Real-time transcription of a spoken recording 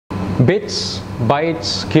bits,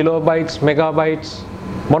 bytes, kilobytes, megabytes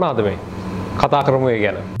මොනවාද මේ? කතා කරමු ඒ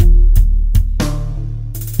ගැන.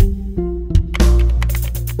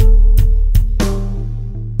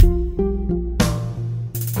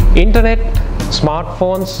 ඉන්ටර්නෙට්,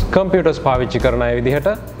 ස්මාර්ට්ෆෝන්ස්, කම්පියුටර්ස් පාවිච්චි කරන අය විදිහට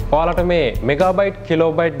ඔයාලට මේ මෙගාබයිට්,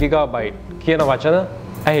 කිලෝබයිට්, ගිගාබයිට් කියන වචන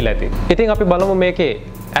ඇහිලා ඇති. ඉතින් අපි බලමු මේකේ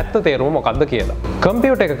ඇත්ත තේරුම මොකක්ද කියලා.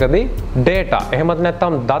 කම්පියුටර් එකකදී data එහෙමත්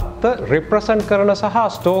නැත්නම් දත්ත represent කරන සහ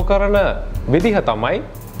store කරන විදිහ තමයි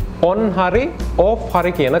on හරි off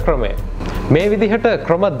හරි කියන ක්‍රමය. මේ විදිහට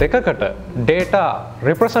ක්‍රම දෙකකට data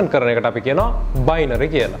represent කරන එකට අපි කියනවා binary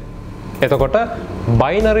කියලා. එතකොට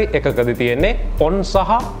binary එකකදී තියෙන්නේ on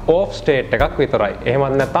සහ off state එකක් විතරයි.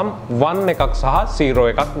 එහෙමත් නැත්නම් 1 එකක් සහ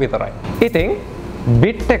 0 එකක් විතරයි. ඉතින්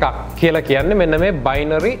bit එකක් කියලා කියන්නේ මෙන්න මේ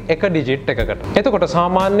binary එක digit එකකට. එතකොට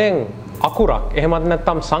සාමාන්‍යයෙන් අකුරක් එහෙමත්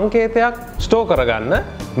නැත්නම් සංකේතයක් store කරගන්න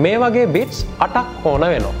මේ වගේ bits 8ක් ඕන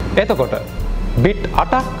වෙනවා. එතකොට bit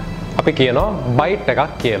 8ක් අපි කියනවා byte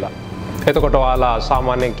එකක් කියලා. එතකොට ඔයාලා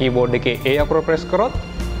සාමාන්‍යයෙන් keyboard එකේ A අකුර press කරොත්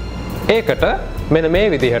ඒකට මෙන්න මේ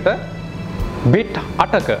විදිහට bit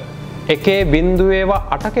 8ක එකේ බිඳුවේව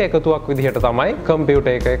 8ක එකතුවක් විදිහට තමයි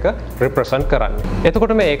කම්පියුටර් එක represent කරන්නේ.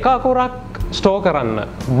 එතකොට මේ එක අකුරක් store කරන්න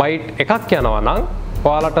byte එකක් යනවා නම්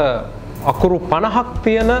ඔයාලට අකුරු 50ක්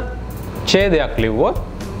තියෙන ඡේදයක් ලිව්වොත්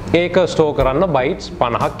ඒක store කරන්න bytes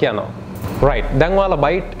 50ක් යනවා. right. දැන් ඔයාලා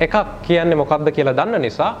byte එකක් කියන්නේ මොකක්ද කියලා දන්න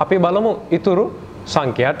නිසා අපි බලමු ඊතුරු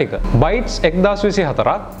සංඛ්‍යා ටික. bytes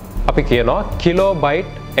 1024ක් අපි කියනවා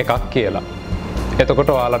kilobyte එකක් කියලා. එතකොට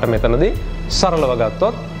ඔයාලට මෙතනදී සරලව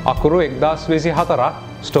ගත්තොත් අකුරු 1024ක්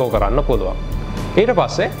store කරන්න පුළුවන්. ඊට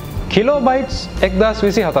පස්සේ kilobytes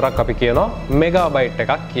 1024ක් අපි කියනවා megabyte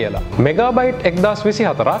එකක් කියලා. megabyte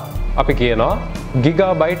 1024ක් අපි කියනවා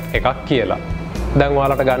gigabyte එකක් කියලා. දැන්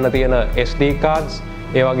ඔයාලට ගන්න තියෙන SD cards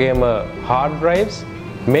ඒ වගේම hard drives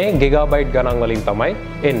මේ gigabyte ගණන් වලින් තමයි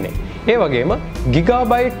එන්නේ. ඒ වගේම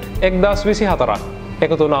gigabyte 1024ක්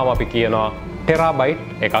එකතු වුණාම අපි කියනවා terabyte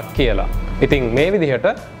එකක් කියලා. ඉතින් මේ විදිහට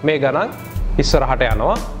මේ ගණන් ඉස්සරහට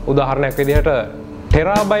යනවා. උදාහරණයක් විදිහට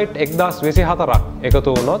terabyte 1024ක්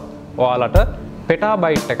එකතු වුණොත් ඔයාලට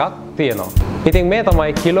petabyte එකක් තියෙනවා. ඉතින් මේ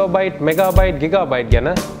තමයි kilobyte, megabyte, gigabyte ගැන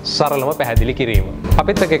සරලම පැහැදිලි කිරීම.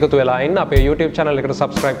 අපිත් එක්ක එකතු වෙලා ඉන්න අපේ YouTube channel එකට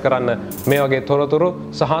subscribe කරන්න. මේ වගේ තොරතුරු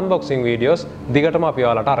සහ unboxing videos දිගටම අපි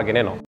ඔයාලට අරගෙන එනවා.